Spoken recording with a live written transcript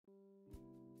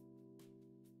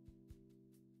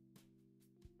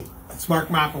It's Mark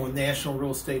Moppin with National Real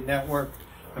Estate Network.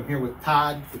 I'm here with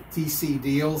Todd with TC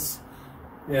Deals.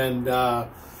 And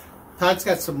Todd's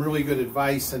got some really good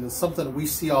advice, and it's something that we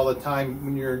see all the time.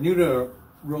 When you're new to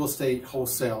real estate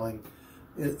wholesaling,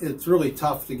 it's really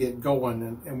tough to get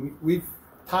going. And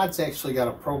Todd's actually got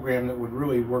a program that would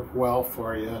really work well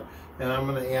for you. And I'm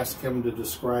going to ask him to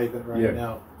describe it right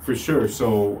now. For sure.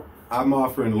 So I'm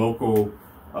offering local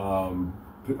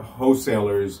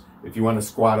wholesalers, if you want to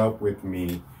squat up with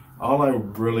me, all I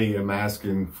really am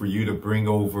asking for you to bring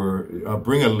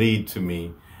a lead to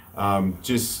me.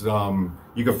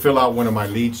 You can fill out one of my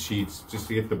lead sheets just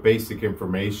to get the basic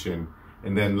information,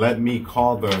 and then let me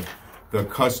call the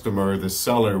customer, the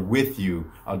seller, with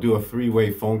you. I'll do a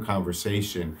three-way phone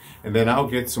conversation, and then I'll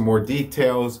get some more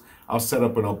details. I'll set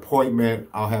up an appointment.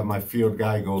 I'll have my field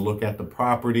guy go look at the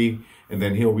property, and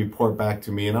then he'll report back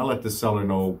to me, and I'll let the seller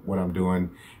know what I'm doing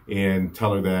and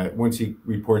tell her that once he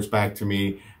reports back to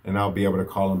me, and I'll be able to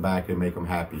call him back and make him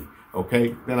happy.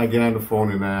 Okay, then I get on the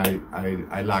phone and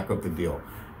I lock up the deal.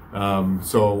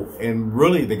 And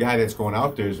really the guy that's going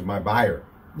out there is my buyer.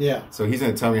 Yeah. So he's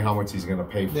going to tell me how much he's going to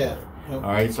pay for it. Yep. All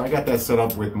right, so I got that set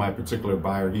up with my particular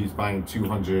buyer. He's buying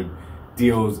 200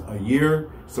 deals a year,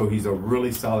 so he's a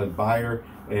really solid buyer.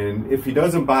 And if he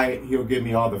doesn't buy it, he'll give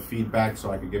me all the feedback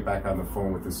so I can get back on the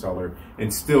phone with the seller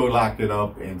and still lock it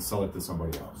up and sell it to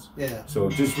somebody else. Yeah. So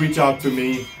just reach out to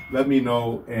me, let me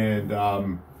know,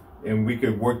 and we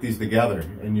could work these together,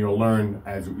 and you'll learn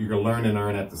you can learn and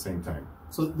earn at the same time.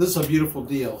 So this is a beautiful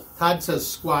deal. Todd says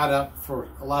squat up. For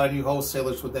a lot of new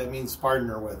wholesalers, what that means,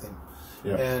 partner with him.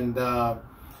 Yeah. And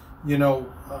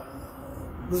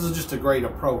this is just a great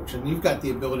approach, and you've got the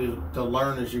ability to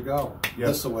learn as you go. Yep.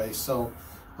 This way. So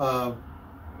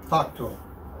talk to him.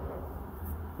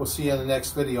 We'll see you in the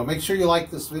next video. Make sure you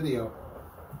like this video.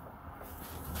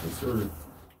 Yes, sir.